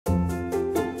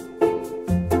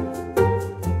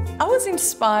was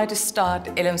inspired to start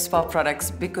Elim Spa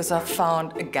Products because I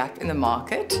found a gap in the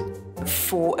market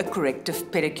for a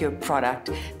corrective pedicure product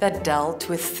that dealt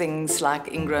with things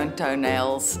like ingrown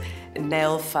toenails,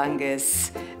 nail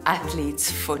fungus, athlete's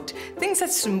foot, things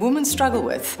that women struggle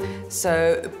with.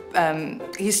 So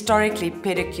historically,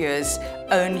 pedicures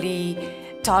only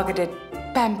targeted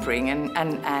pampering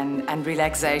and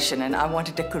relaxation, and I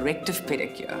wanted a corrective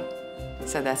pedicure.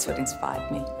 So that's what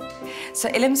inspired me. So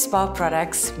Elim Spa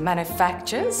Products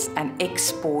manufactures and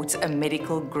exports a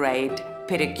medical-grade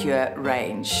pedicure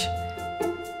range.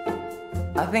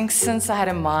 I think since I had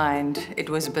a mind, it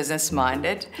was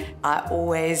business-minded. I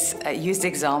always use the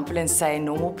example and say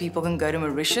normal people can go to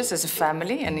Mauritius as a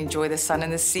family and enjoy the sun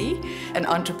and the sea. An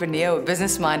entrepreneur or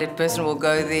business-minded person will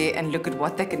go there and look at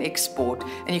what they can export,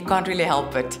 and you can't really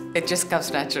help it. It just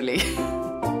comes naturally.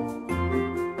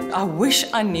 I wish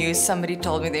I knew somebody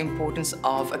told me the importance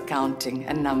of accounting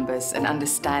and numbers and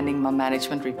understanding my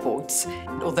management reports.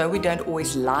 Although we don't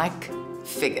always like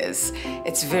figures,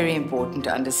 it's very important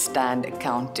to understand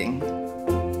accounting.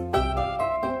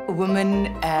 A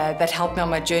woman that helped me on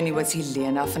my journey was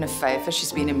Helena van der Vyver.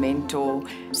 She's been a mentor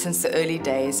since the early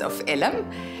days of Elim.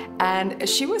 And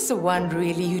she was the one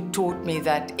really who taught me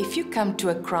that if you come to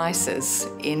a crisis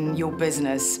in your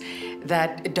business,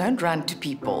 that don't run to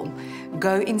people,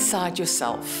 go inside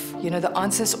yourself. You know, the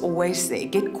answer's always there.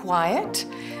 Get quiet,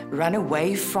 run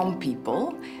away from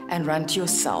people, and run to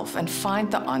yourself and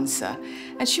find the answer.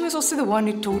 And she was also the one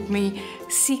who taught me,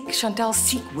 Chantelle,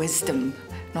 seek wisdom,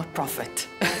 not profit.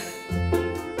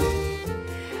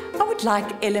 I would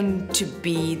like Elim to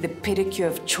be the pedicure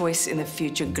of choice in the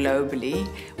future globally.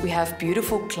 We have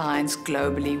beautiful clients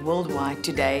globally, worldwide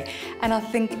today. And I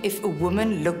think if a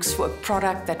woman looks for a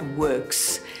product that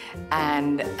works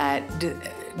and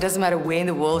doesn't matter where in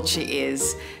the world she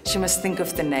is, she must think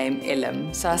of the name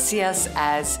Elim. So I see us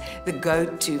as the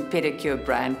go-to pedicure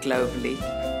brand globally.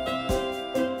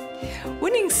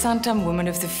 Winning Santam Women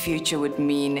of the Future would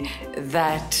mean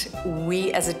that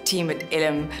we as a team at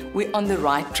Elim, we're on the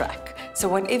right track. So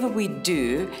whatever we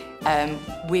do,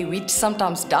 we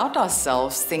sometimes doubt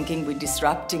ourselves thinking we're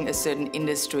disrupting a certain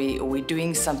industry or we're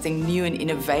doing something new and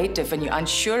innovative and you're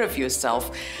unsure of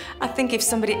yourself. I think if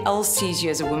somebody else sees you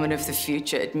as a woman of the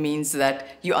future, it means that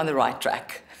you're on the right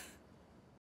track.